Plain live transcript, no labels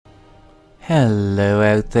Hello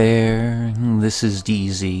out there, this is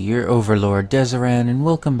DZ, your overlord Dezeran, and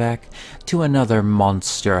welcome back to another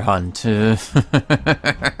monster hunt. So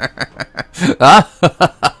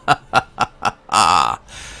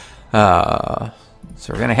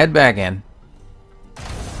we're gonna head back in.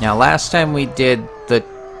 Now last time we did the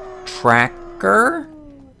tracker?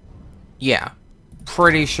 Yeah,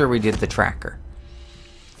 pretty sure we did the tracker.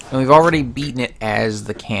 And we've already beaten it as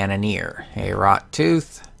the cannoneer. Hey, Rot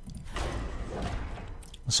Tooth.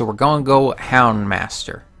 So we're going to go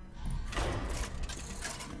Houndmaster.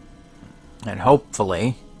 And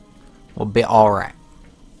hopefully, we'll be alright.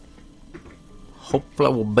 Hopefully,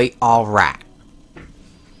 we'll be alright.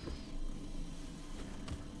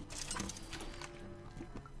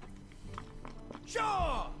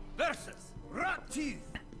 Shaw versus Rat-Tooth.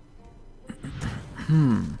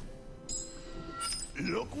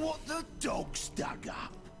 Look what the dogs dug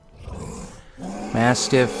up.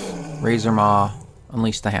 Mastiff, Razor Maw,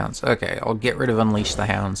 Unleash the Hounds. Okay, I'll get rid of Unleash the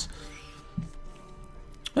Hounds.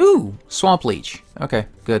 Ooh, Swamp Leech. Okay,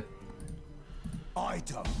 good. I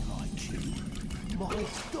don't like you. My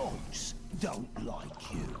dogs don't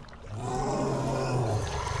like you.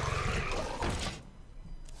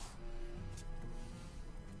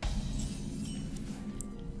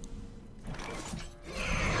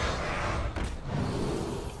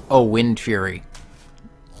 Oh, Wind Fury.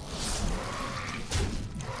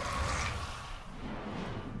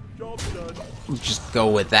 Let's just go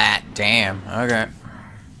with that. Damn. Okay.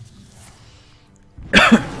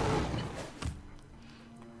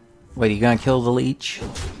 Wait, you gonna kill the leech?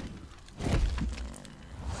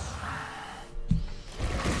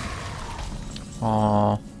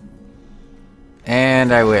 Aw.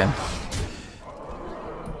 And I win.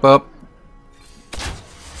 Boop.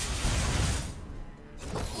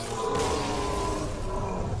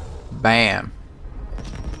 Bam.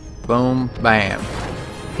 Boom, bam.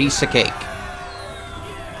 Piece of cake.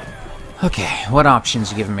 Okay, what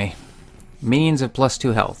options you giving me? Minions have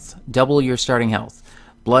 +2 health. Double your starting health.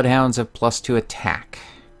 Bloodhounds have +2 attack.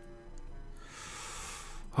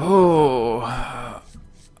 Oh.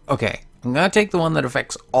 Okay, I'm gonna take the one that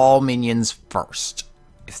affects all minions first.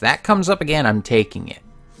 If that comes up again, I'm taking it.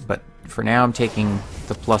 But for now, I'm taking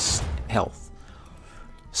the plus health.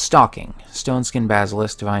 Stalking. Stone Skin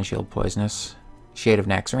Basilisk, Divine Shield Poisonous, Shade of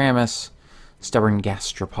Naxxramas, Stubborn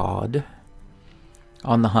Gastropod.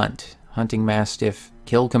 On the Hunt. Hunting Mastiff,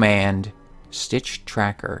 Kill Command, Stitch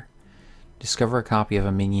Tracker. Discover a copy of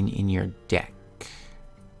a minion in your deck.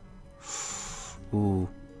 Ooh.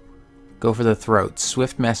 Go for the throat.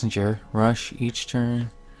 Swift Messenger. Rush each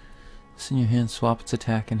turn. It's in your hand, swap its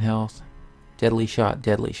attack and health. Deadly Shot,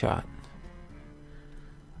 Deadly Shot.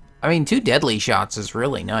 I mean, 2 Deadly Shots is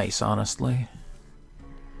really nice, honestly.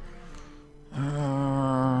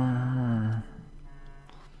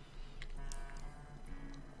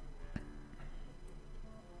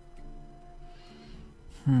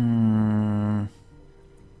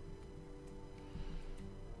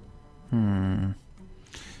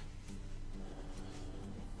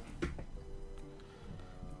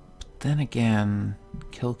 But then again,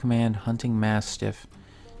 Kill Command, Hunting Mastiff,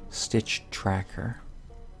 Stitch Tracker.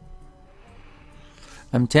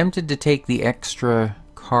 I'm tempted to take the extra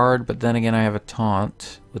card, but then again I have a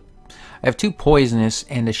taunt. I have 2 poisonous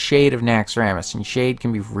and a Shade of Naxxramas, and Shade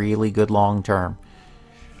can be really good long term.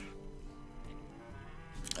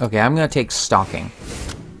 Okay, I'm gonna take Stalking.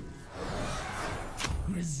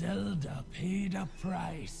 Griselda paid a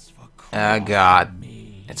price for Oh god,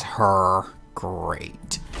 it's her.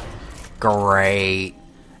 Great. Great.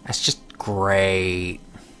 That's just great.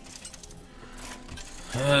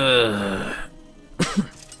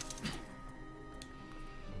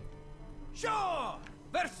 Shaw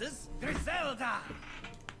versus Griselda.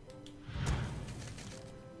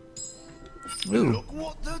 Ooh, Look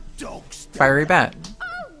what the dogs dug Fiery up. Bat.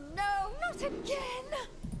 Oh no, not again!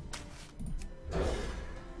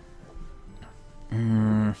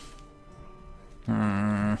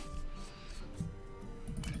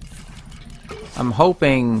 I'm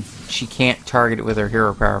hoping she can't target it with her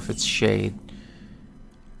hero power if it's Shade.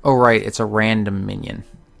 Oh right, it's a random minion.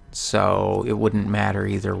 So it wouldn't matter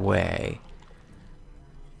either way.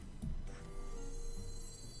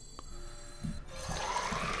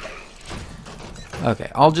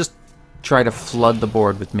 Okay, I'll just try to flood the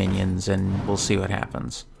board with minions and we'll see what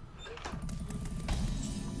happens.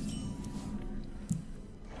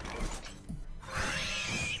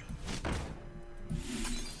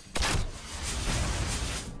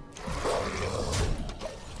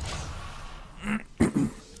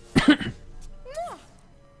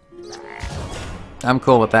 I'm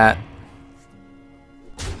cool with that.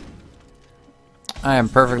 I am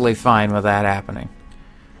perfectly fine with that happening.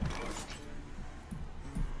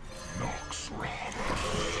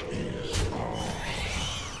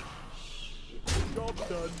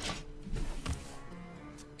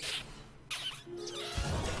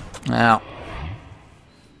 Now,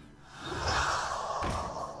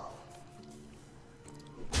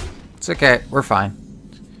 it's okay. We're fine.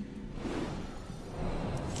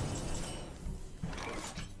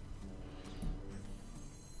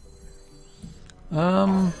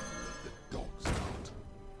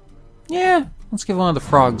 Yeah, let's give one of the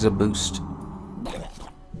frogs a boost.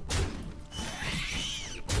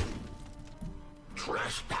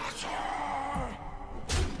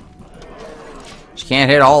 She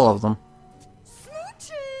can't hit all of them.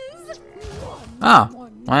 Oh,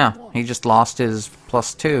 wow. He just lost his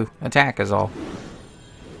 +2 attack is all.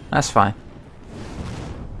 That's fine.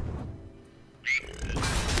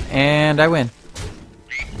 And I win.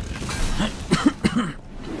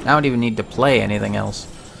 I don't even need to play anything else.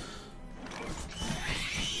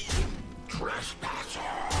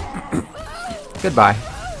 Goodbye.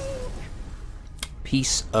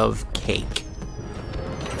 Piece of cake.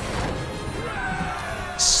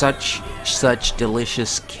 Such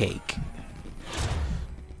delicious cake.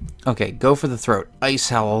 Okay, go for the throat. Ice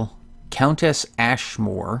Howl, Countess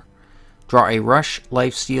Ashmore. Draw a Rush,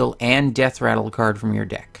 Lifesteal, and Death Rattle card from your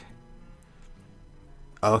deck.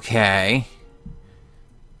 Okay.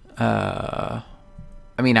 I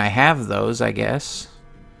mean, I have those, I guess.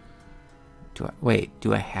 Wait,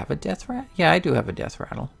 do I have a Death Rattle? Yeah, I do have a Death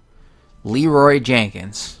Rattle. Leroy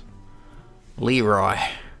Jenkins. Leroy.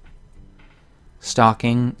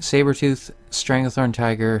 Stalking, Sabertooth, Stranglethorn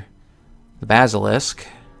Tiger, the Basilisk,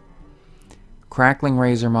 Crackling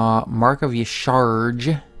Razormaw, Mark of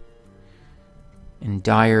Yasharge, and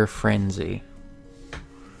Dire Frenzy.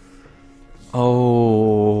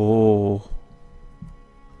 Oh.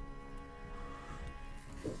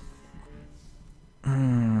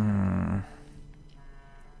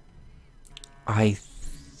 I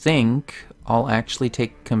think I'll actually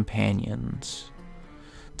take Companions.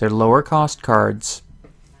 They're lower cost cards,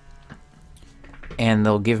 and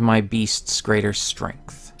they'll give my beasts greater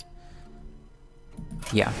strength.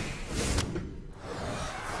 Yeah.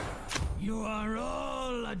 You are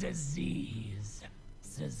all a disease.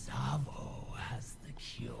 Cesavo has the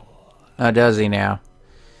cure. Oh, does he now?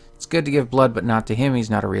 It's good to give blood, but not to him. He's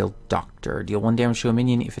not a real doctor. Deal 1 damage to a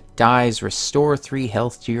minion. If it dies, restore 3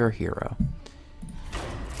 health to your hero.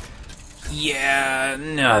 Yeah,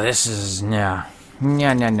 no, this is... no.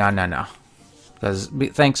 No. Because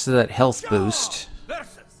thanks to that health boost...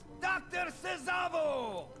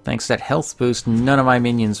 Thanks to that health boost, none of my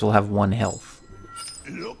minions will have 1 health.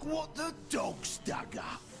 Look what the dog's dagger.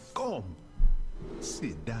 Come,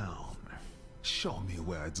 sit down. Show me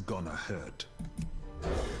where it's gonna hurt.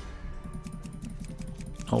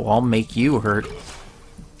 Oh, I'll make you hurt.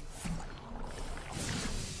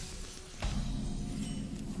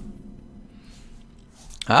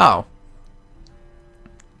 Oh.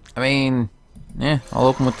 I mean, I'll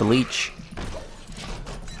open with the leech.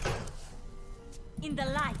 In the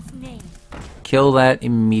light's name. Kill that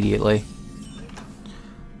immediately.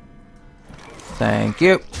 Thank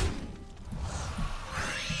you.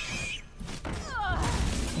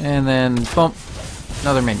 And then, boom,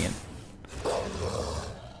 another minion.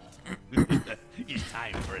 It's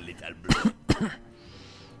time for a little blood.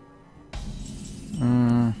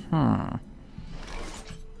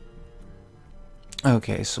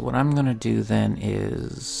 Okay, so what I'm gonna do then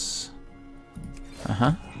is...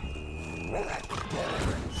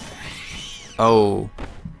 Oh.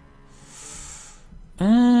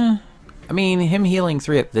 I mean, him healing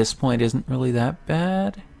 3 at this point isn't really that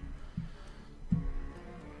bad.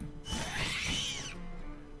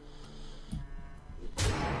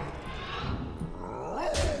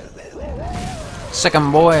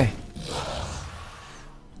 Second boy.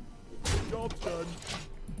 Job done.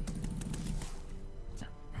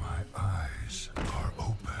 My eyes are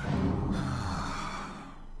open.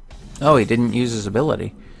 Oh, he didn't use his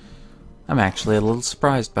ability. I'm actually a little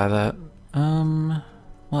surprised by that.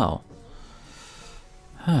 Well.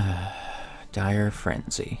 Dire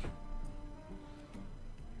Frenzy.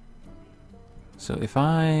 So if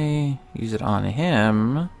I use it on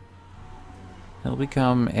him, he'll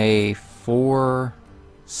become a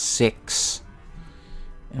 4/6,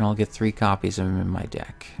 and I'll get 3 copies of him in my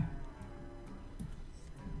deck.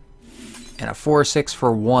 And a 4/6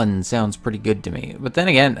 for 1 sounds pretty good to me. But then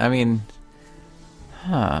again, I mean,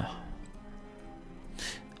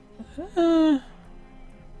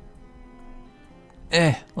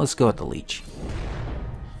 let's go with the leech.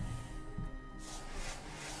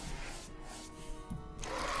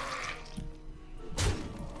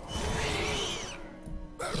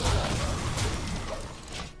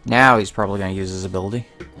 Now he's probably going to use his ability.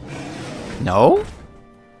 No?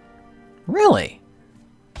 Really?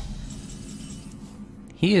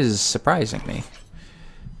 He is surprising me.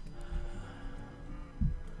 I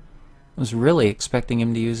was really expecting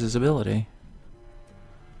him to use his ability.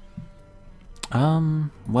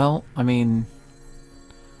 Well, I mean...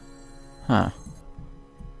 Huh.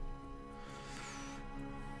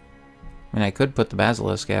 I mean, I could put the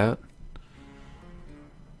Basilisk out.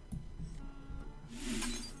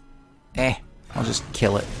 I'll just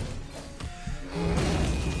kill it.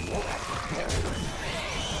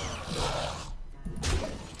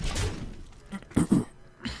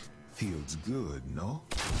 Feels good, no?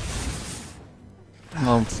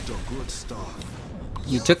 Well, It's the good stuff.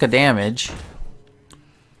 you took a damage.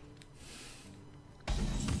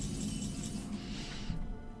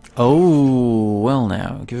 Oh, well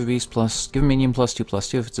now. Give a beast plus... Give a minion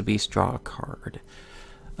 +2/+2. If it's a beast, draw a card.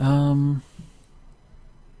 Let's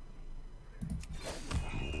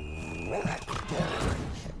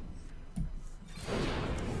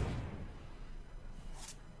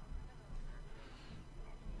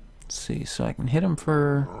see, so I can hit him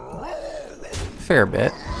for a fair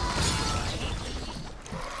bit.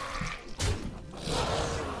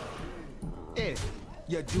 Hey,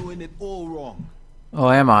 you're doing it all wrong. Oh,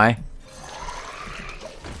 am I?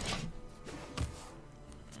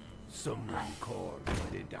 Someone called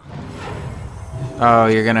the doctor. Oh,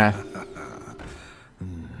 you're gonna...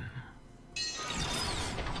 I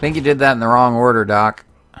think you did that in the wrong order, Doc.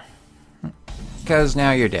 Because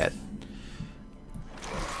now you're dead.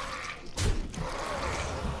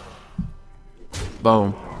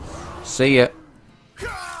 Boom. See ya.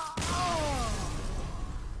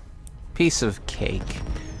 Piece of cake.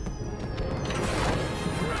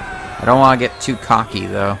 I don't want to get too cocky,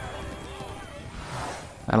 though.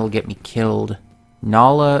 That'll get me killed.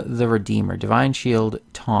 Nala the Redeemer. Divine Shield,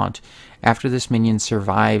 Taunt. After this minion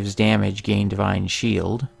survives damage, gain Divine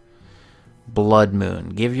Shield. Blood Moon.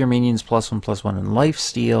 Give your minions +1/+1 in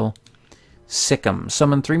lifesteal. Sick'em.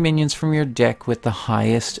 Summon 3 minions from your deck with the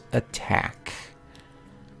highest attack.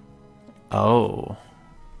 Oh.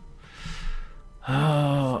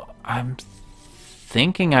 Oh, I'm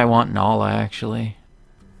thinking I want Nala, actually.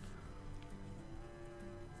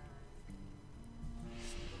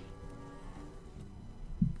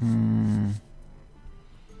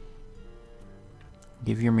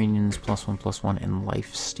 Give your minions +1/+1 in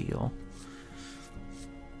lifesteal.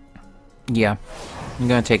 Yeah, I'm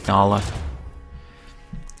gonna take Nala.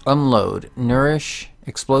 Unload. Nourish,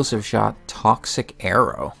 Explosive Shot, Toxic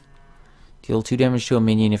Arrow. Deal 2 damage to a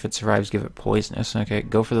minion. If it survives, give it poisonous. Okay,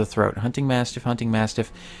 go for the throat. Hunting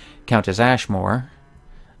Mastiff. Count as Ashmore.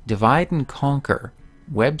 Divide and Conquer.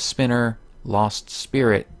 Web Spinner, Lost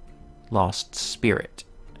Spirit.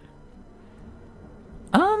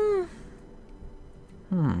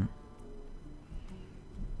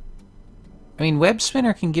 I mean, Web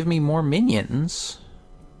Spinner can give me more minions.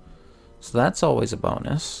 So that's always a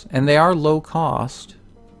bonus. And they are low cost.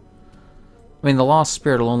 I mean, the Lost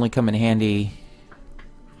Spirit will only come in handy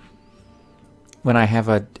when I have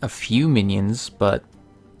a few minions, but...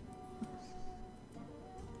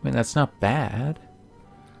 I mean, that's not bad.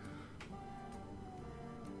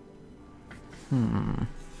 The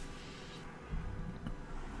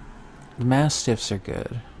Mastiffs are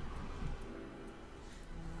good.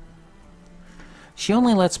 She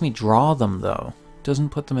only lets me draw them, though. Doesn't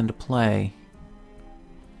put them into play.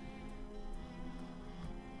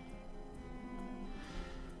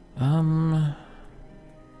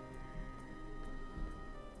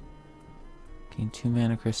 Gain 2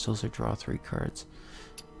 mana crystals or draw 3 cards.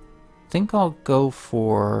 Think I'll go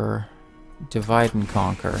for Divide and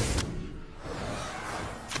Conquer.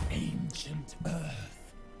 Ancient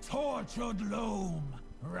earth, tortured loam,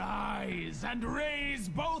 rise and raise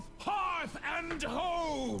both hearth and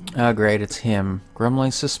home. Oh, great, it's him. Grum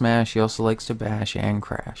likes to smash, he also likes to bash and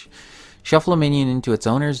crash. Shuffle a minion into its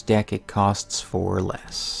owner's deck, it costs 4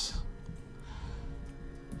 less.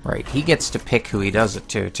 Right, he gets to pick who he does it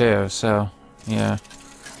to, too, so, yeah.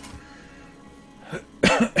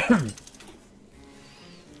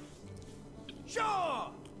 Shaw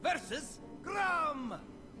versus Grum.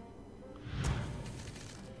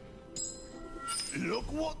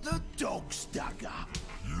 Look what the dog's dug up.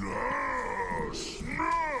 Yes,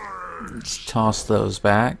 nice. Let's toss those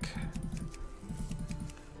back.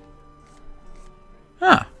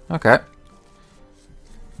 Ah, okay.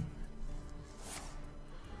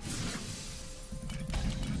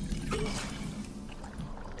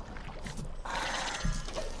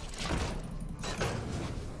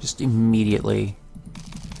 Just immediately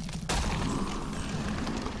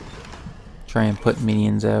Try and put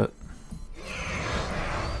minions out.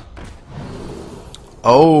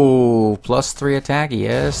 Oh, +3 attack.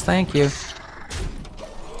 Yes, thank you.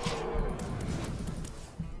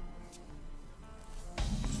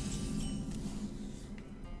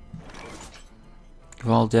 Give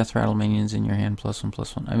all death rattle minions in your hand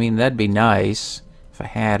 +1/+1. I mean, that'd be nice if I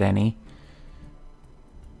had any.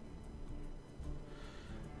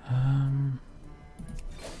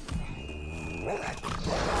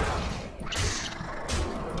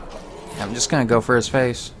 I'm just gonna go for his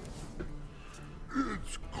face.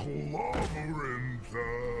 It's clobbering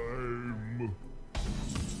time.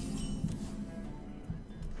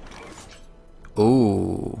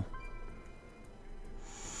 Ooh.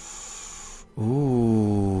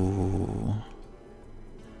 Ooh.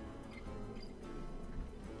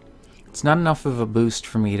 It's not enough of a boost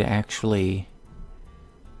for me to actually...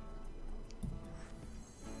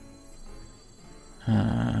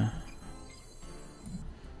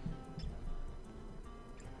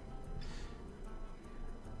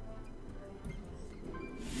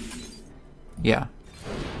 Yeah.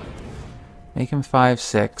 Make him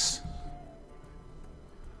 5/6.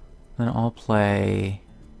 Then I'll play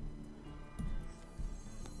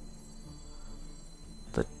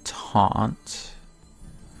the taunt.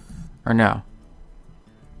 Or no.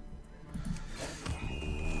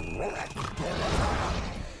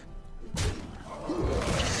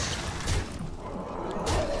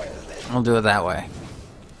 I'll do it that way.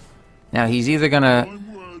 Now he's either gonna...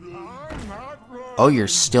 Oh, you're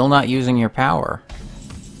still not using your power.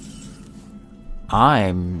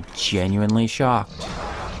 I'm genuinely shocked.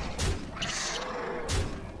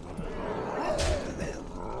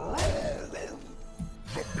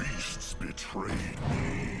 The beasts betrayed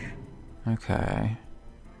me. Okay.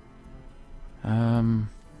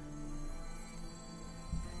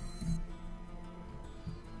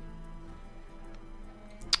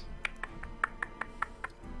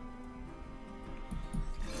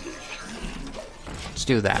 Let's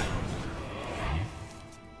do that.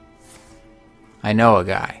 I know a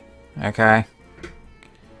guy. Okay?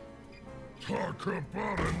 Talk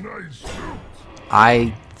about a nice suit.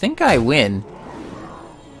 I think I win.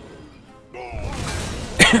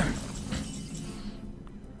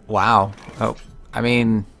 Wow. Oh, I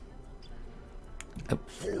mean... For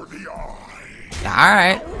the eye.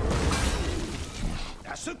 Alright.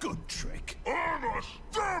 That's a good trick. I'm a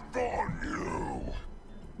step on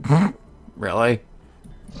you. Really?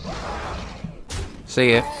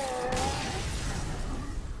 See ya.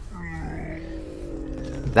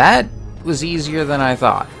 That was easier than I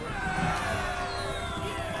thought.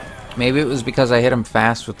 Maybe it was because I hit him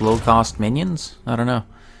fast with low-cost minions? I don't know.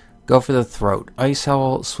 Go for the throat. Ice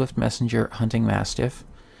Owl, Swift Messenger, Hunting Mastiff.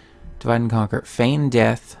 Divide and Conquer. Feign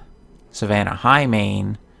Death. Savannah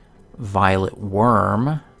Highmane. Violet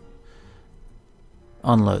Worm.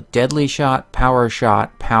 Unload. Deadly Shot, Power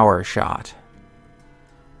Shot, Power Shot.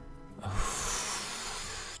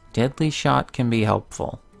 Deadly Shot can be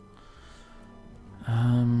helpful.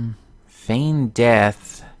 Feign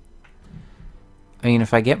Death. I mean,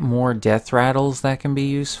 if I get more death rattles, that can be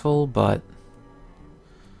useful, but...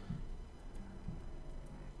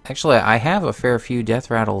 Actually, I have a fair few death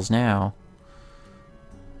rattles now.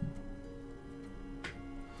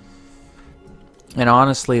 And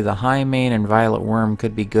honestly, the Highmane and Violet Worm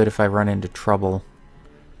could be good if I run into trouble.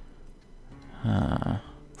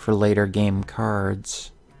 For later game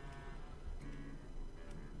cards.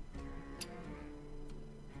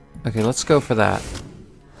 Okay, let's go for that.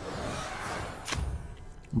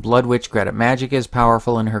 Blood Witch credit. Magic is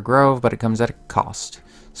powerful in her grove, but it comes at a cost.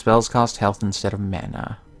 Spells cost health instead of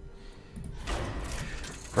mana.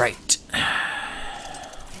 Right.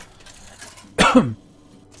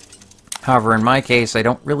 However, in my case, I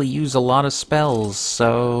don't really use a lot of spells,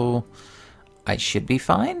 so I should be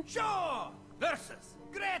fine. Shaw versus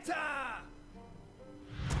Greta.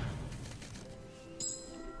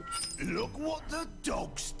 Look what the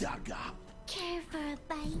dog's dug up. Care for a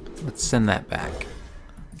bite? Let's send that back.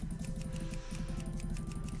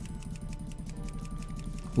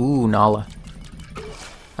 Ooh, Nala.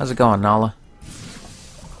 How's it going, Nala?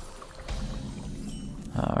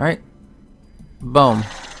 Alright. Boom.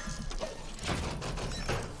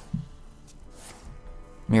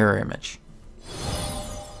 Mirror image.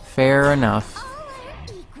 Fair enough. All are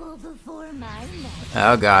equal before my knife.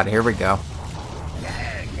 Oh god, here we go.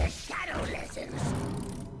 Learn the shadow lessons.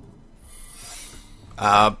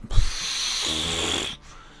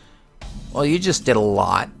 Well, you just did a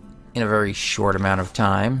lot in a very short amount of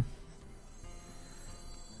time.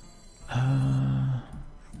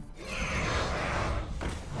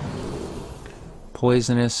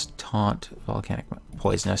 Poisonous, taunt, volcanic,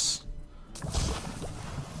 poisonous.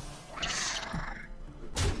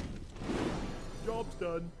 Job's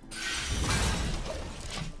done.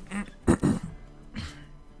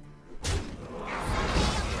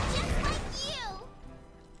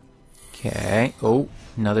 Okay. Oh,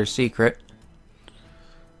 another secret.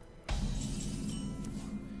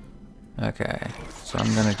 Okay, so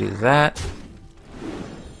I'm gonna do that.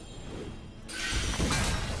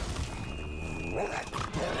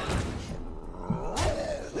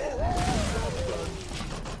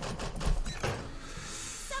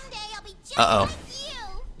 Uh-oh.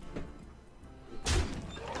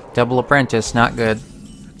 Double apprentice, not good.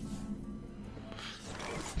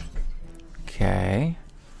 Okay.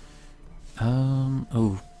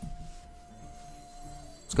 Ooh.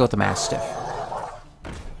 Let's go with the Mastiff.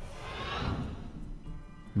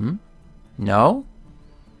 Hmm? No?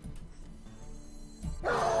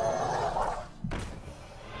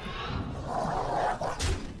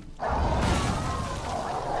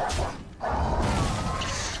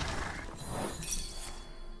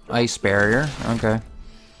 Ice barrier, okay.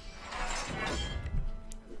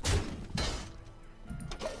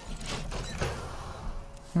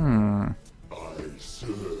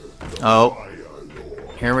 Oh.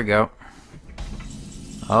 Here we go.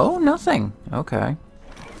 Oh, nothing. Okay.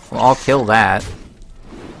 Well, I'll kill that.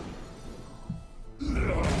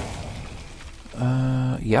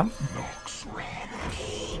 Yep.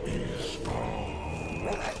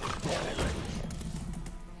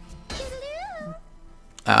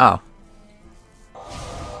 Oh.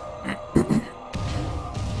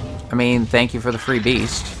 I mean, thank you for the free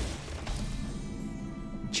beast.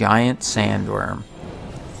 Giant sandworm.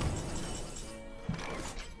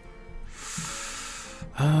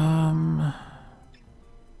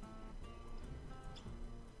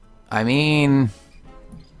 I mean...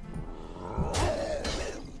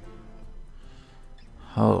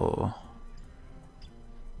 Oh.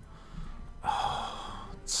 Oh,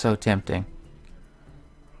 it's so tempting.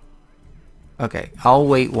 Okay, I'll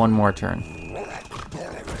wait one more turn.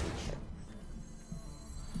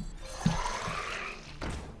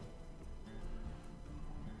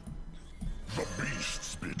 The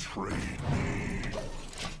beasts betrayed me.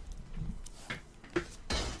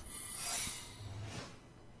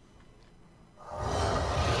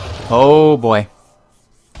 Oh boy.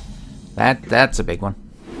 That's a big one.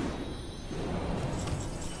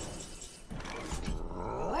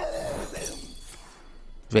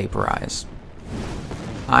 Vaporize.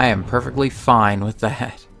 I am perfectly fine with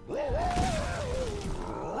that.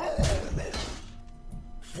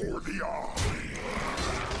 For the eye.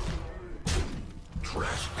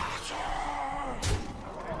 Trespasser.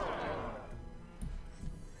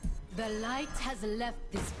 The light has left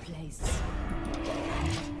this place.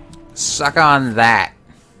 Suck on that.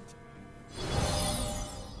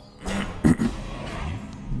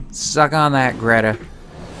 Suck on that, Greta.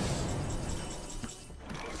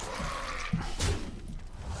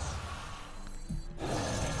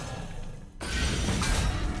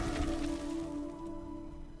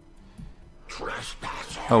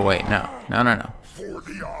 Oh wait, no. No, no, no. For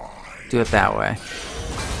the eye. Do it that way.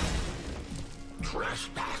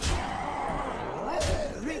 Trespasser.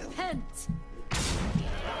 Repent.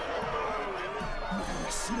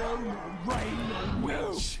 Snow, no rain, no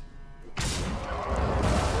witch.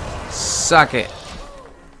 Suck it.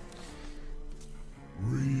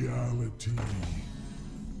 Reality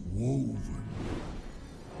woven.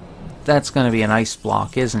 That's gonna be an ice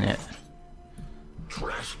block, isn't it?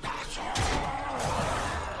 Trespasser.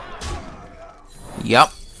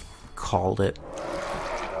 Yup. Called it.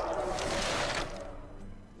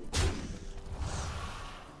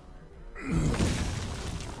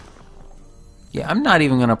 Yeah, I'm not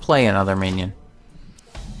even gonna play another minion.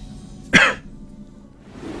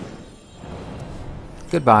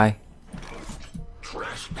 Goodbye.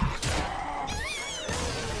 Trespasser.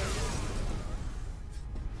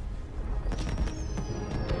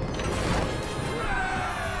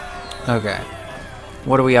 Okay.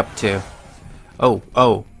 What are we up to?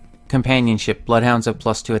 Oh. Companionship. Bloodhounds have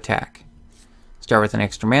 +2 attack. Start with an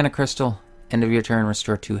extra mana crystal. End of your turn,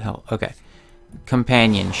 restore 2 health. Okay.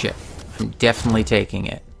 Companionship. I'm definitely taking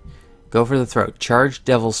it. Go for the throat. Charge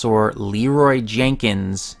Devil Soar. Leroy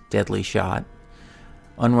Jenkins. Deadly Shot.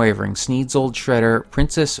 Unwavering. Sneed's Old Shredder.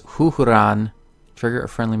 Princess Huhuran. Trigger a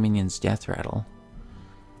friendly minion's death rattle.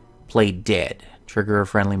 Play Dead. Trigger a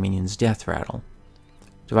friendly minion's death rattle.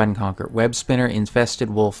 Divide and Conquer. Web Spinner. Infested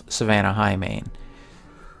Wolf. Savannah Highmane.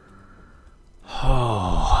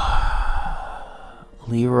 Oh.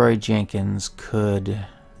 Leroy Jenkins could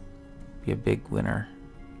be a big winner.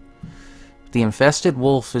 The Infested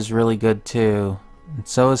Wolf is really good too. And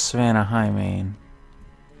so is Savannah Highmane.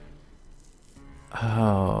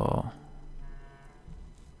 Oh.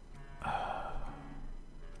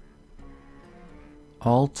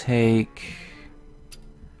 I'll take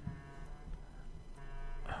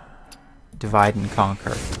Divide and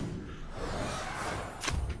Conquer.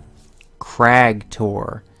 Crag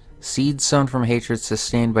Tor. Seeds sown from hatred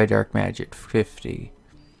sustained by dark magic. 50.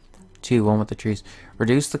 2, 1 with the trees.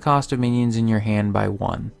 Reduce the cost of minions in your hand by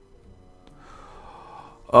 1.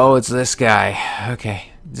 Oh, it's this guy. Okay.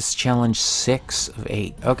 This challenge 6 of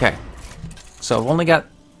 8. Okay. So I've only got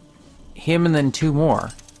him and then 2 more.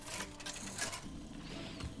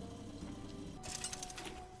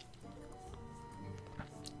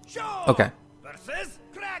 Okay.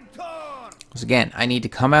 So again, I need to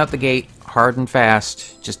come out the gate hard and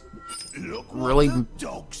fast. Just really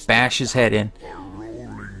bash his head in. A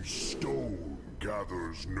rolling stone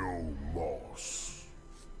gathers no moss.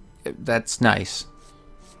 That's nice.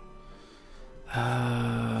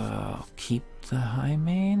 I'll keep the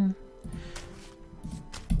Highmane.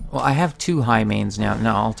 Well, I have 2 Highmanes now.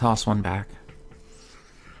 No, I'll toss one back.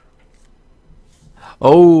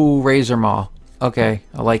 Oh, Razor Maw. Okay,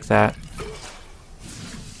 I like that.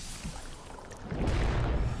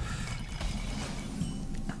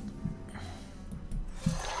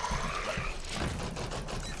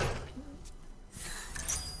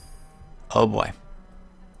 Oh boy.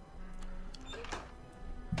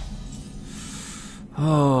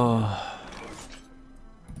 Oh.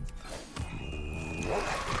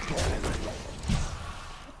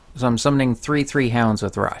 So I'm summoning 3/3 hounds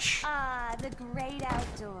with Rush. Ah, the great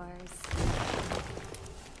outdoors.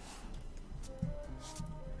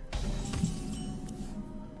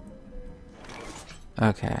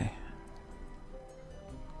 Okay.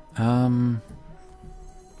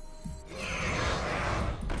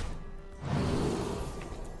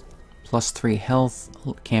 +3 health,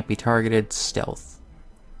 can't be targeted, stealth.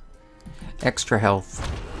 Extra health.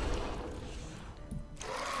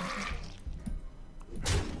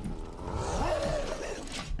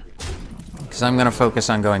 Because I'm gonna focus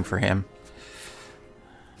on going for him.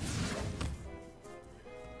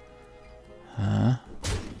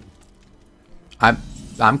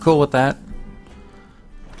 I'm cool with that.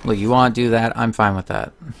 Look, you want to do that? I'm fine with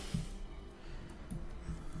that.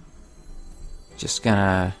 Just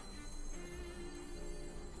gonna...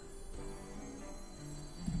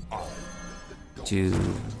 do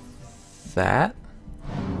that.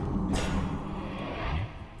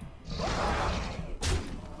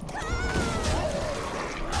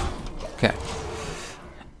 Okay.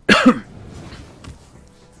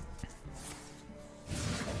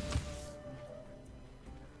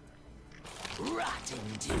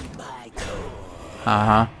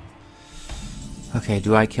 Uh-huh. Okay,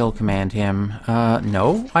 do I kill command him?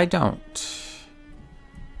 No, I don't.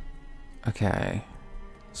 Okay.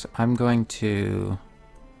 So I'm going to...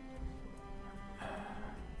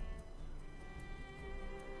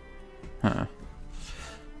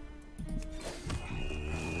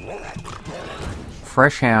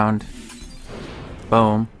 Fresh Hound.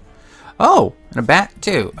 Boom. Oh! And a bat,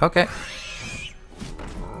 too. Okay.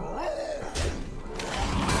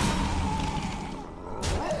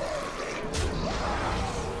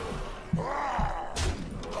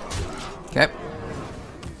 Okay.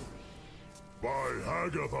 By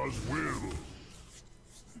Hagatha's will.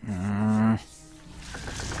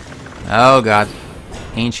 Oh, God.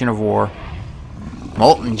 Ancient of War.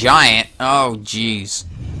 Molten Giant. Oh, jeez.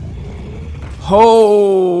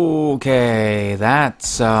 Okay,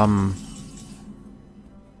 that's, oh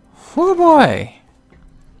boy.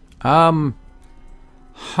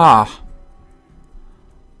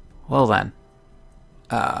 Well then.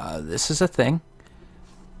 This is a thing.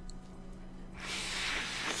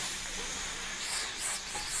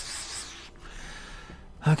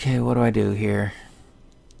 Okay, what do I do here?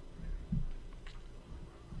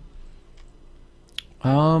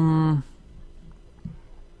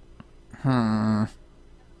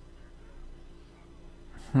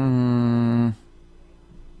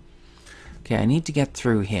 Okay, I need to get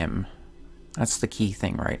through him. That's the key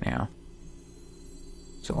thing right now.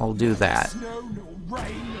 So I'll do that. Snow, nor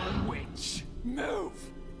rain, nor witch. Move!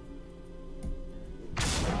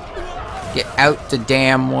 Get out the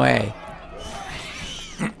damn way.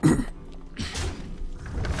 Here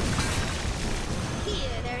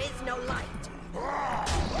there is no light.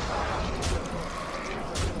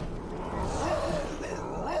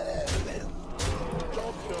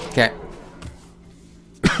 Okay.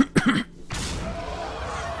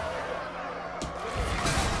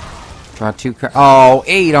 Draw 2 cards. Oh,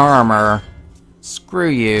 8 armor. Screw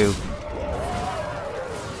you.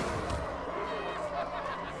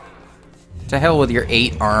 To hell with your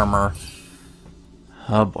 8 armor.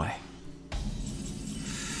 Oh boy.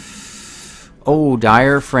 Oh,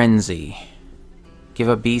 Dire Frenzy. Give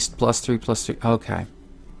a beast +3/+3. Okay.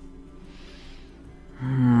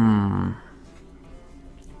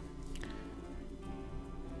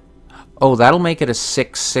 Oh, that'll make it a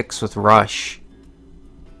 6/6 with Rush.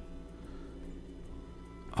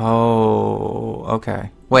 Oh,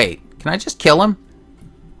 okay. Wait, can I just kill him?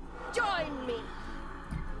 Join me.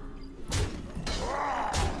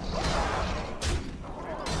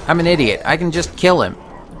 I'm an idiot. I can just kill him.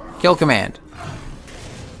 Kill command.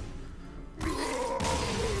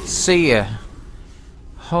 See ya.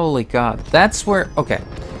 Holy God. That's where... Okay.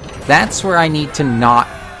 That's where I need to not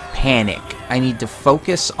panic. I need to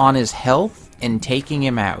focus on his health and taking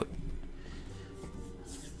him out.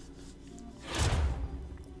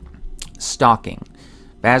 Stalking.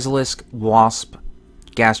 Basilisk, Wasp,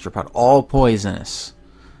 Gastropod. All poisonous.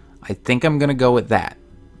 I think I'm going to go with that.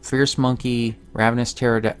 Fierce Monkey, Ravenous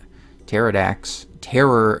Pterodax,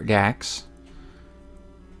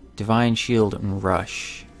 Divine Shield, and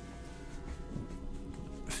Rush.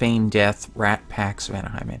 Feign Death, Rat Pax,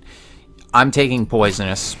 Vanaheim. I'm taking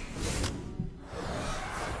Poisonous.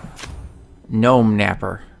 Gnome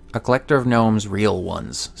Napper. A collector of gnomes, real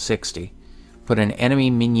ones. 60. Put an enemy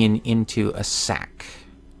minion into a sack.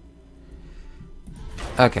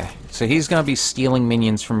 Okay, so he's going to be stealing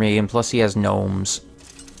minions from me, and plus he has gnomes.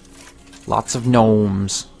 Lots of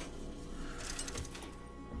gnomes.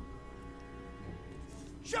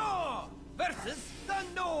 Sure! Versus the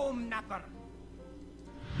gnome napper.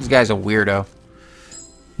 This guy's a weirdo.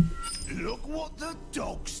 Look what the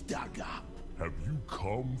dog's dug up. Have you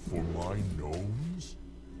come for my gnomes?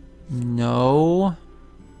 No.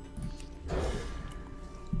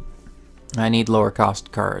 I need lower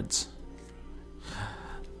cost cards.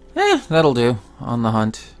 That'll do. On the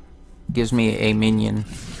hunt. Gives me a minion.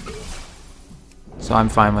 So I'm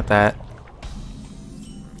fine with that.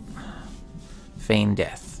 Feign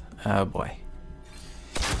Death. Oh boy.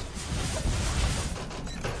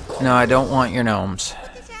 No, I don't want your gnomes.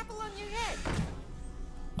 Put this apple on your head.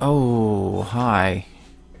 Oh, hi.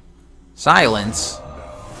 Silence?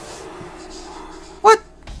 What?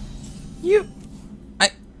 You...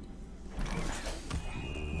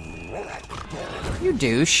 You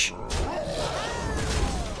douche.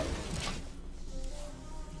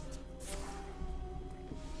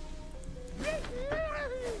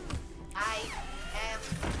 I am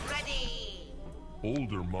ready.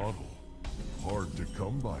 Older model. Hard to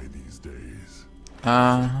come by these days.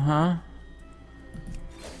 Uh-huh.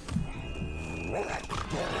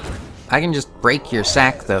 I can just break your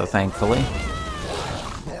sack, though, thankfully.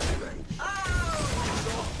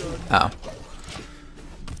 Oh.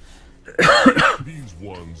 These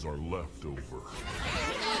ones are leftover.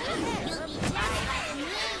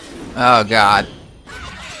 Oh, God.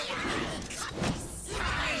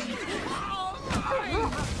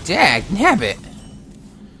 Dagnabbit.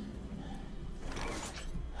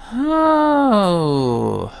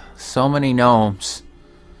 Oh, so many gnomes.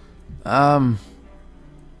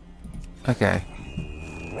 Okay.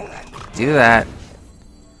 Do that.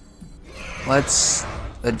 Let's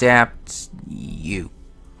adapt you.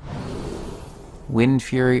 Wind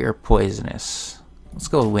Fury or Poisonous? Let's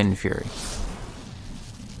go with Wind Fury.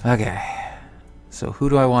 Okay. So who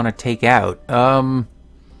do I want to take out?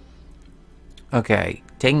 Okay.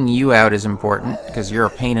 Taking you out is important, because you're a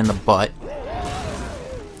pain in the butt.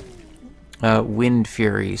 Wind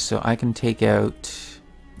Fury, so I can take out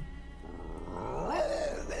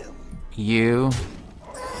you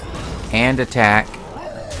and attack.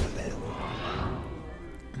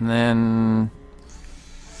 And then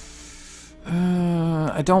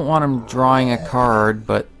I don't want him drawing a card,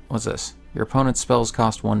 but what's this? Your opponent's spells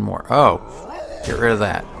cost 1 more. Oh, get rid of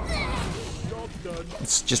that.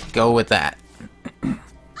 Let's just go with that. I'll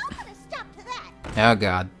put a stop to that. Oh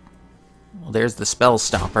god. Well, there's the spell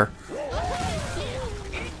stopper.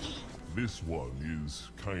 This one is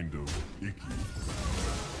kind of icky.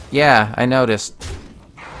 Yeah, I noticed.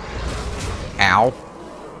 Ow.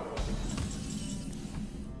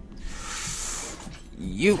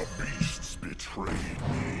 You. Beasts betrayed me.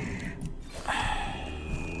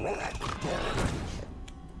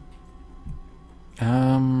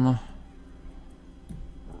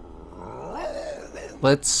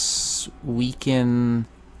 Let's weaken.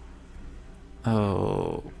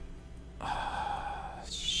 Oh.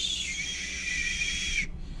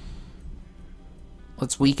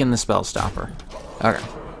 Let's weaken the spell stopper. Okay,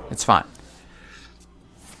 it's fine.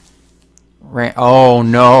 Right. Oh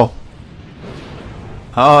no.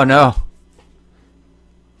 Oh no.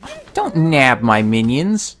 Don't nab my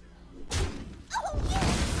minions.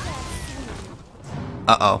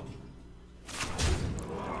 Uh-oh.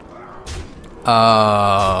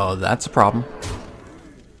 Oh, that's a problem.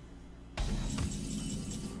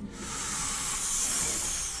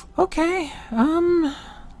 Okay,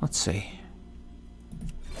 let's see.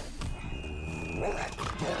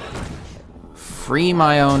 Free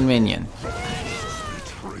my own minion.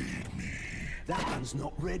 That one's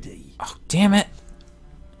not ready. Oh, damn it.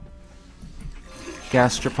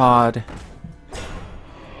 Gastropod.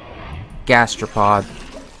 Gastropod.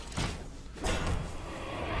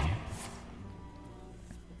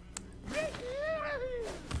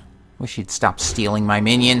 Wish he'd stop stealing my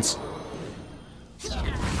minions.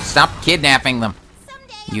 Stop kidnapping them,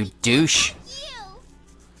 you douche.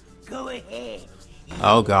 Go ahead.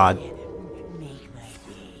 Oh, God. Make my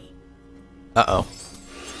day. Uh-oh.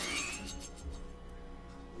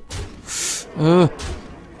 Ugh.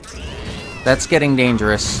 That's getting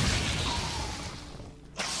dangerous.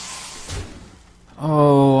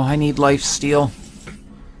 Oh, I need lifesteal.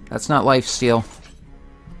 That's not lifesteal.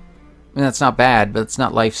 I mean, that's not bad, but it's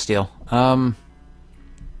not lifesteal.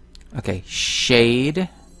 Okay, shade.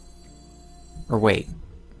 Or wait.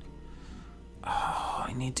 Oh,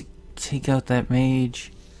 I need to take out that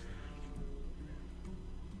mage.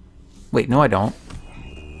 Wait, no I don't.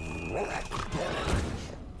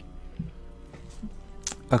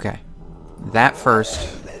 Okay. That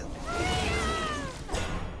first.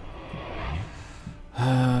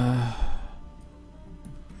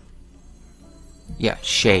 Yeah,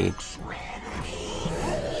 shade.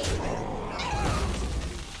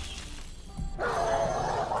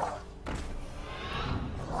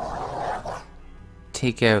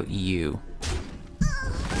 Take out you.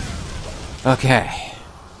 Okay.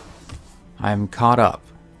 I'm caught up.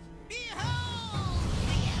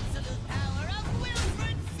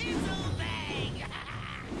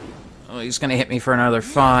 Oh, he's gonna hit me for another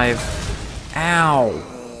 5. Ow!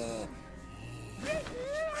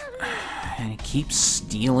 And he keeps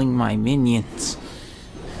stealing my minions.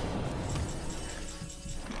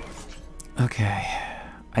 Okay.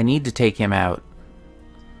 I need to take him out.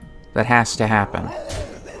 That has to happen.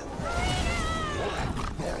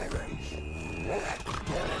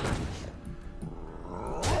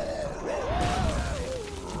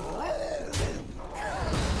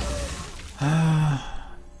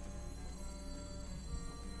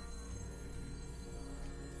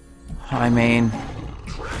 Hi, Maine.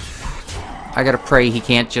 I gotta pray he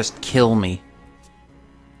can't just kill me.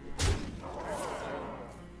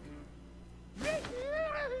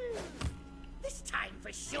 This time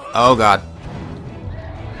for sure. Oh, God.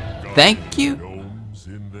 Thank you. Gnomes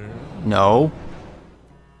in there? No.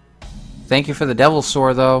 Thank you for the Devil's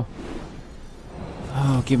Sword, though.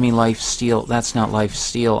 Oh, give me life steal. That's not life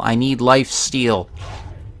steal. I need life steal.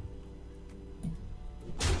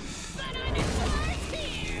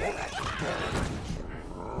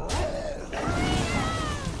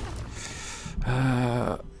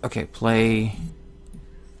 Okay, play.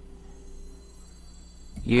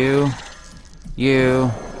 You.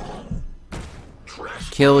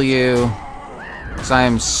 Kill you. Because I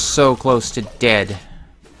am so close to dead.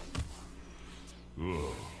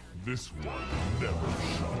 This one never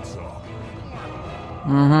shuts up.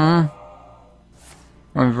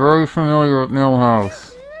 I'm very familiar with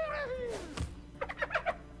Millhouse.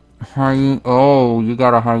 Oh, you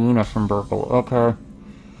got a hyena from Burkle. Okay.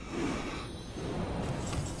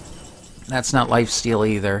 That's not lifesteal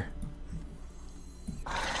either.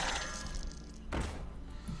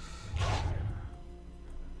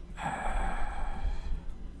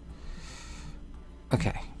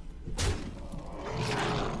 Okay.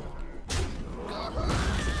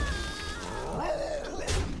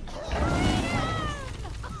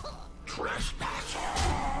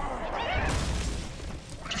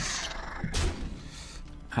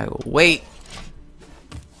 I will wait.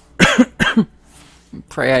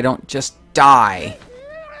 Pray I don't just die.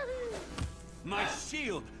 My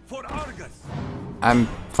shield for Argus. I'm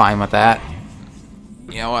fine with that.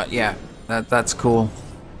 You know what? Yeah, that's cool.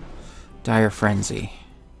 Dire Frenzy.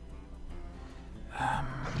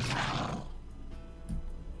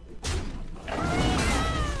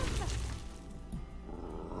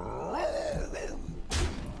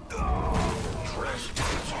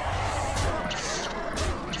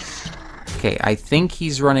 Okay, I think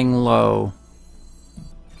he's running low.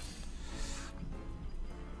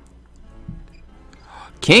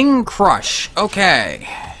 King Crush. Okay.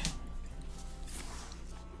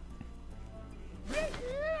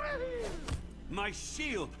 My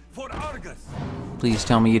shield for Argus. Please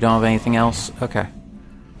tell me you don't have anything else. Okay.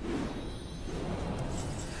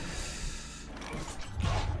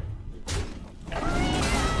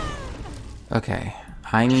 Okay.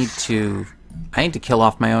 I need to kill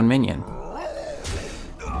off my own minion.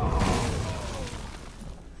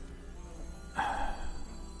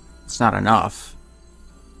 It's not enough.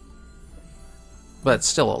 But it's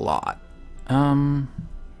still a lot.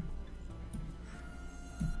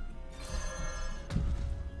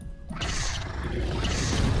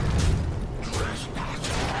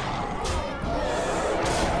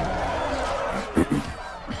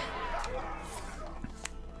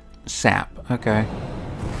 Sap, okay.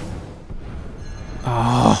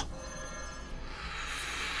 Oh.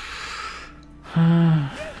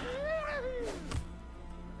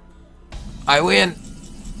 I win.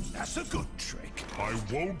 That's a good trick. I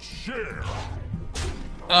won't share.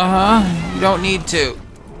 You don't need to.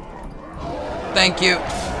 Thank you.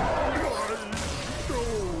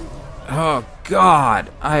 Oh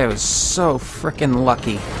god, I was so frickin'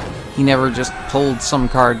 lucky. He never just pulled some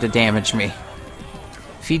card to damage me.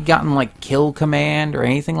 If he'd gotten like kill command or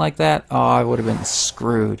anything like that, oh, I would have been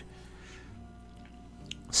screwed.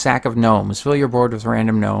 Sack of gnomes. Fill your board with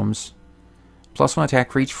random gnomes. +1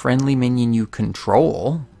 attack for each friendly minion you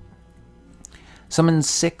control. Summon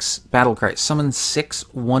 6 battle cries. Summon 6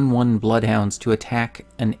 1/1 bloodhounds to attack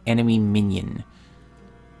an enemy minion.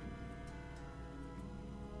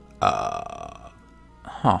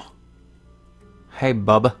 Huh. Hey,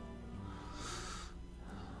 bub.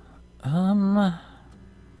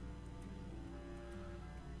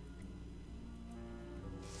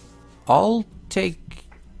 I'll take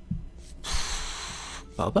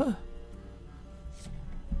Bubba?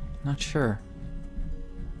 Not sure.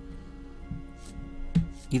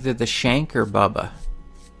 Either the Shank or Bubba.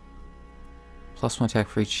 +1 attack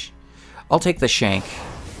for each. I'll take the Shank.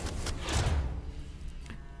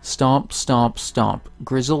 Stomp, stomp, stomp.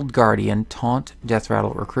 Grizzled Guardian, taunt, death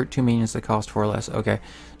rattle. Recruit 2 minions that cost 4 less. Okay.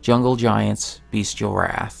 Jungle Giants, Bestial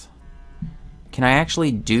Wrath. Can I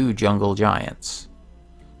actually do Jungle Giants?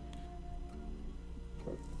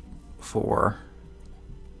 For...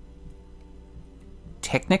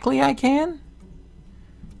 Technically I can?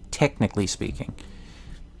 Technically speaking.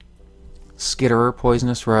 Skitterer,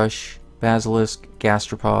 Poisonous Rush, Basilisk,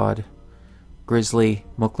 Gastropod, Grizzly,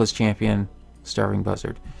 Mookless Champion, Starving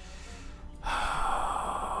Buzzard.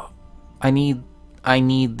 I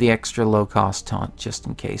need the extra low-cost taunt, just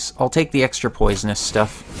in case. I'll take the extra poisonous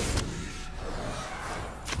stuff.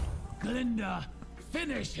 Glinda,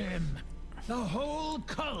 finish him! The whole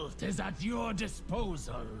cult is at your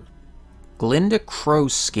disposal. Glinda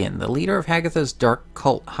Crowskin, the leader of Hagatha's dark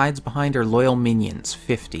cult, hides behind her loyal minions.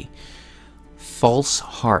 50. False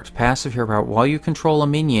Heart. Passive hero power. While you control a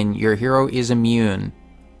minion, your hero is immune.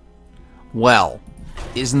 Well,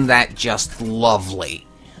 isn't that just lovely?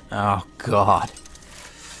 Oh, God.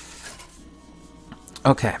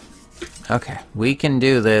 Okay. Okay. We can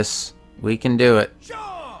do this. We can do it.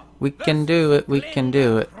 We can do it. We can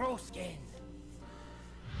do it.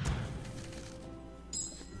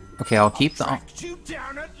 Okay, I'll keep the... Tracked you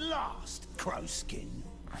down at last, Crowskin.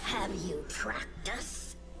 Have you tracked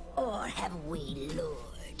us? Or have we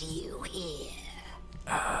lured you here?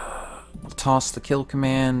 I'll toss the kill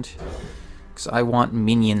command. Because I want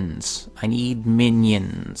minions. I need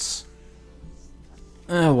minions.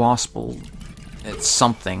 Wasple. It's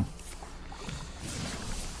something.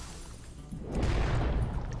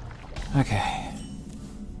 Okay.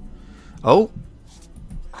 Oh!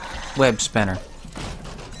 Web spinner.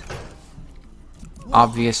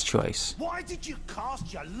 Obvious choice. Why did you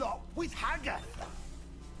cast your lot with Hagatha?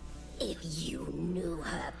 If you knew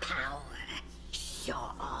her power,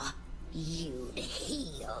 sure, you'd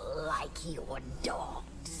heal like your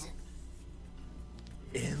dogs.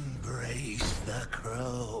 Embrace the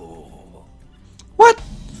crow. What?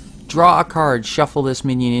 Draw a card, shuffle this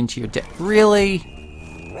minion into your deck. Really?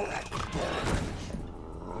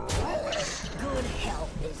 Good help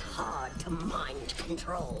is hard to mind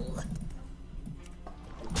control.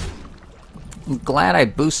 I'm glad I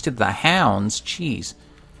boosted the hounds. Jeez.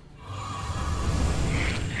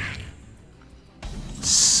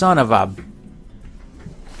 Son of a...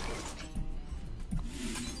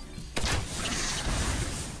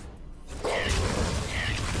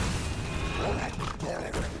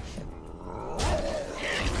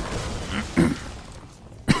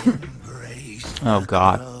 Oh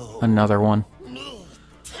God, another one.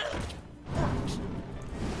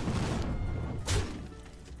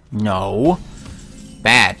 No.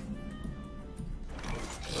 Bad.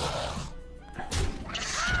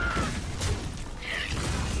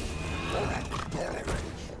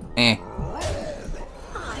 Eh.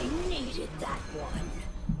 I needed that one.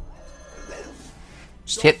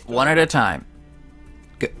 Just hit one at a time.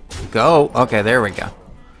 Go. Okay, there we go.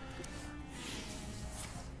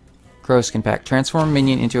 Crow skin pack. Transform a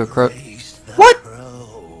minion into a crow. What?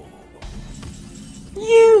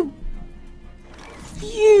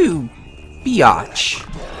 You biatch.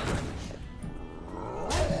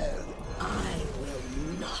 I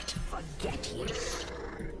will not forget you.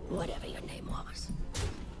 Whatever your name was.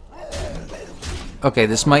 Okay,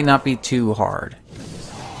 this might not be too hard.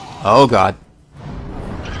 Oh god.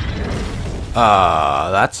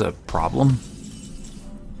 That's a problem.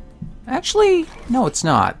 Actually, no, it's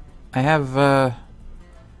not. I have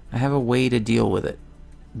a way to deal with it.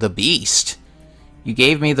 The beast. You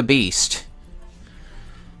gave me the beast.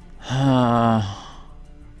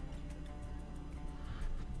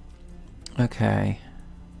 Okay.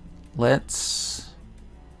 Let's...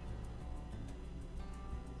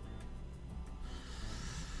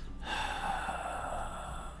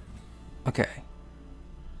 Okay.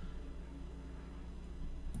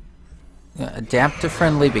 Adapt to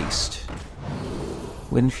friendly beast.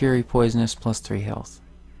 Wind Fury poisonous plus 3 health.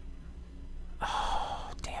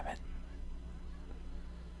 Oh, damn it.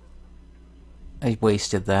 I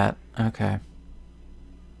wasted that. Okay.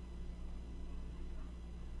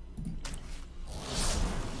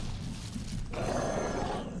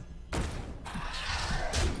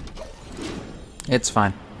 It's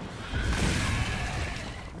fine.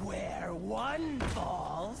 Where one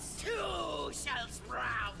falls, two shall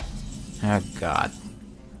sprout. Oh god.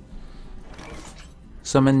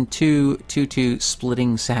 Summon two 2/2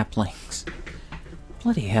 splitting saplings.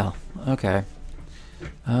 Bloody hell. Okay.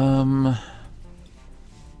 Huh.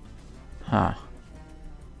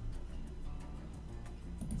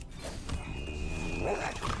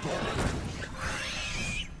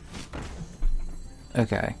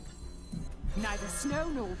 Okay. Neither snow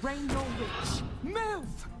nor rain nor witch.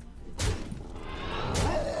 Move!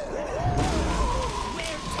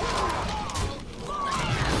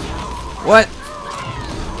 What?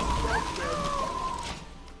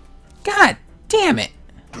 God damn it.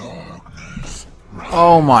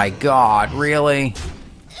 Oh my god, really?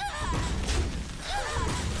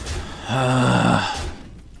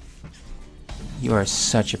 You are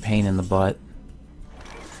such a pain in the butt.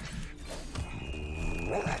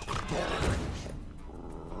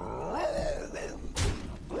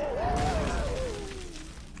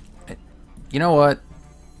 You know what?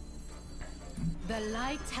 The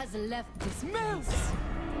light has left this moose.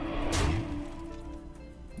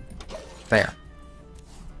 There.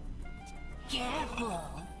 Careful,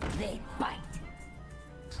 they bite.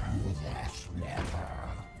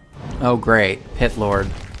 Oh great, Pit Lord.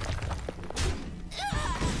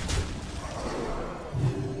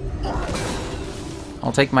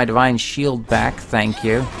 I'll take my divine shield back, thank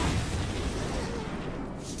you.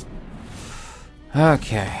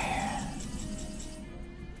 Okay.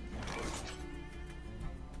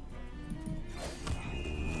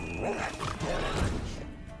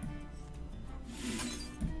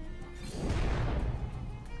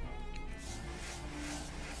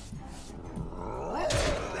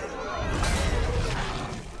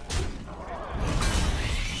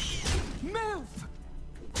 Move!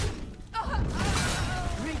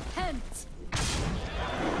 Repent!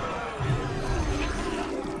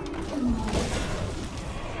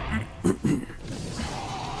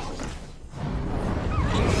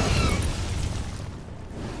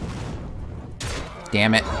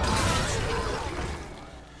 Damn it.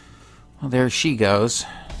 Well, there she goes.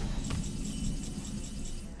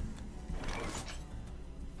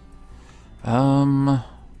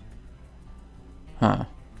 Huh.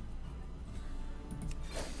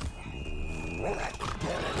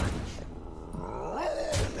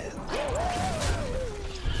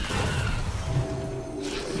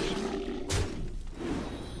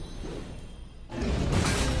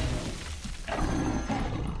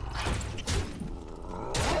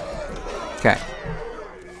 Okay.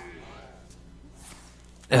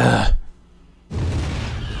 Ugh.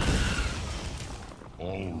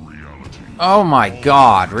 Oh my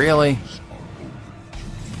god, really?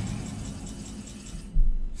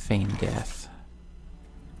 Feign death.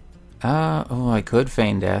 Oh, I could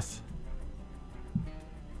feign death.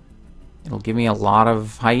 It'll give me a lot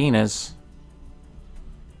of hyenas.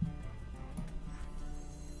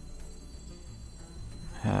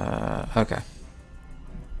 Okay.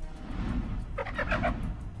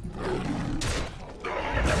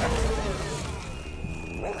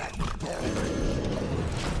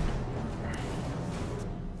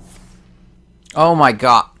 Oh my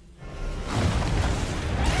god.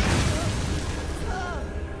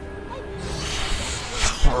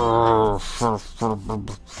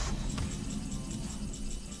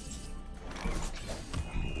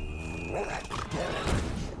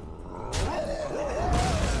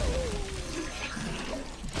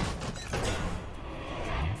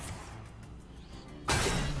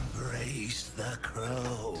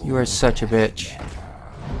 You are such a bitch.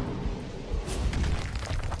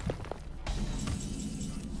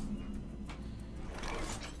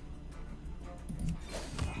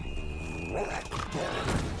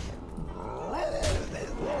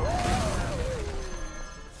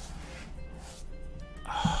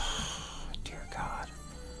 Dear God.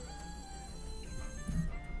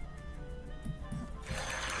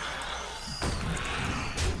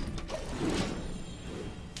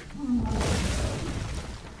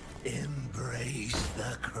 Embrace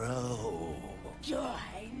the crow.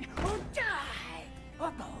 Join or die,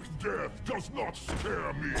 or both. Death does not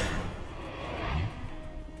scare me.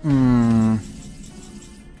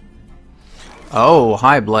 Oh,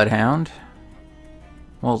 hi, Bloodhound.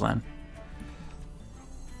 Well then.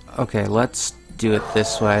 Okay, let's do it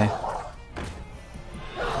this way.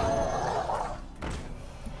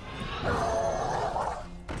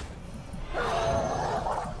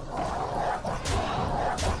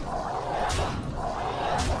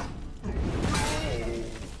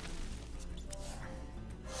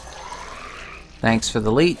 Thanks for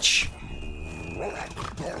the leech.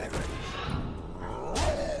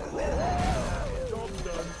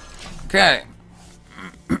 Okay.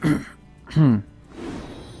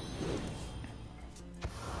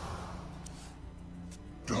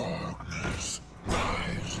 Darkness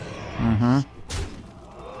rises.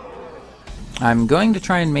 I'm going to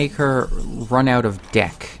try and make her run out of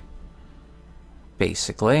deck.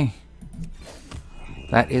 Basically.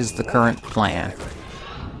 That is the current plan.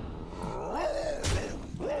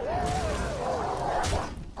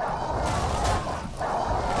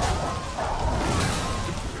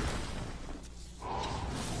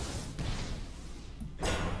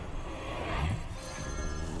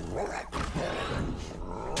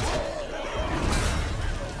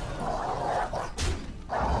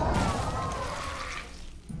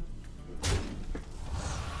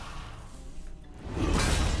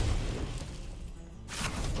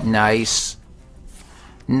 Nice.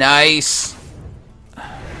 Nice.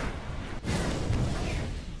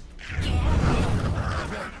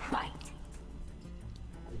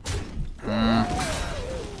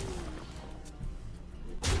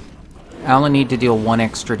 I only need to deal 1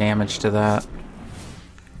 extra damage to that.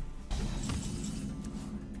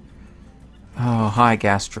 Oh, hi,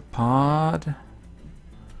 gastropod.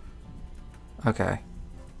 Okay.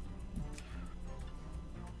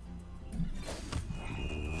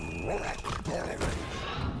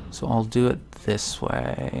 So I'll do it this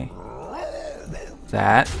way.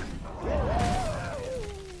 That.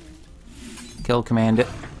 Kill command it.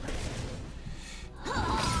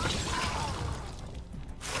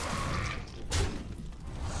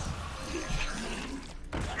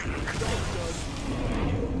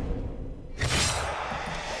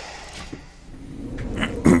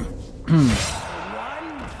 One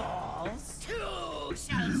falls, two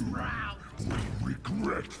shall sprout. We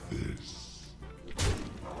regret this.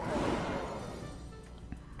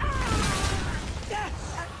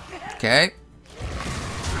 Okay.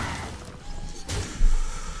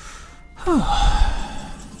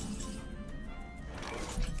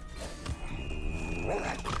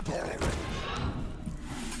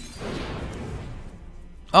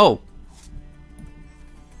 Oh.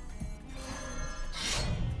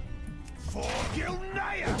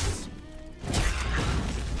 Forgiveness.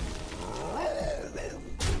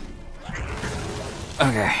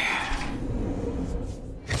 Okay.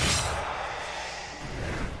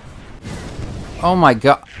 Oh my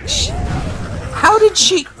god. How did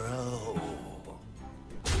she...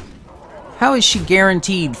 How is she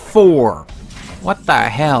guaranteed 4? What the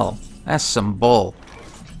hell? That's some bull.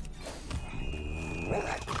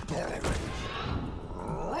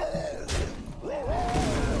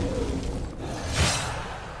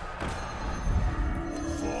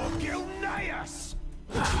 Forgiveness.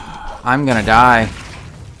 I'm gonna die.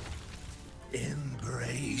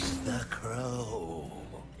 Embrace the crow.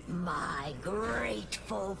 My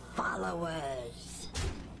grateful followers.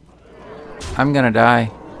 I'm gonna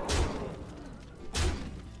die.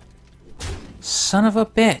 Son of a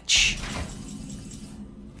bitch.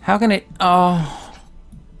 How can it... Oh.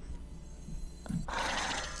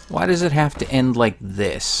 Why does it have to end like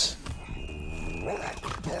this?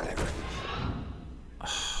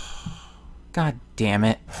 God damn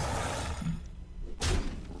it.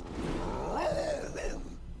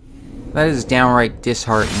 That is downright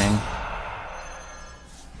disheartening.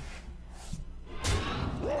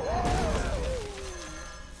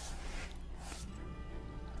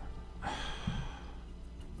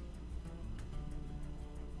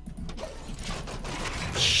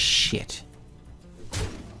 Shit.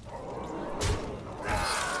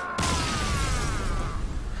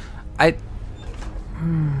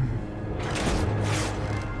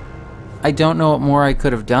 I don't know what more I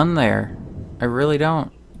could have done there. I really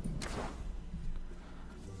don't.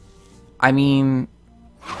 I mean...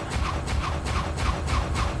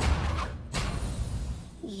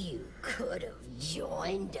 You could have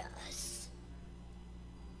joined us.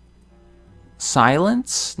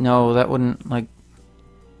 Silence? No, that wouldn't, like...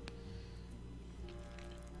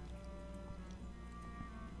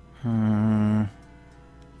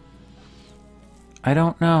 I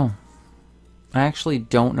don't know. I actually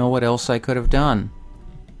don't know what else I could have done.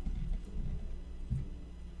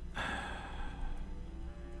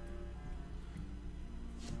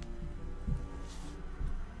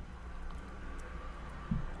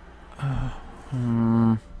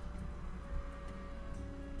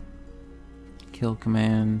 Kill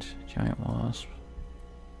command, giant wasp.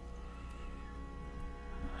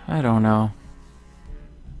 I don't know.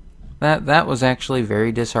 That was actually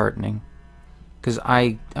very disheartening. Because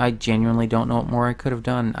I genuinely don't know what more I could have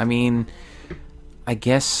done. I mean, I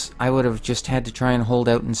guess I would have just had to try and hold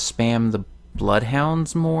out and spam the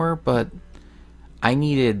bloodhounds more, but I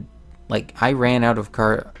needed, like, I ran out of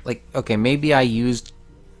card. Like, okay, maybe I used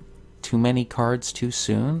too many cards too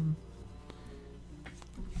soon?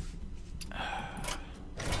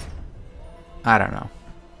 I don't know.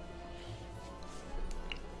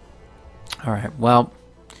 Alright, well,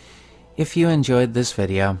 if you enjoyed this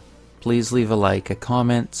video, please leave a like, a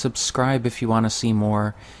comment, subscribe if you want to see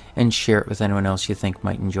more, and share it with anyone else you think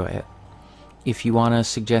might enjoy it. If you want to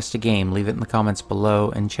suggest a game, leave it in the comments below,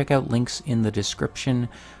 and check out links in the description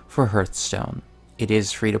for Hearthstone. It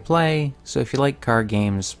is free to play, so if you like card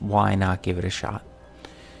games, why not give it a shot?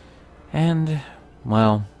 And,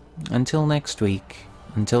 well, until next week,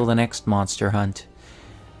 until the next monster hunt,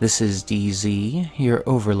 this is DZ, your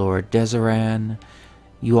Overlord Dezeran.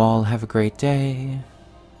 You all have a great day,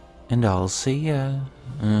 and I'll see ya.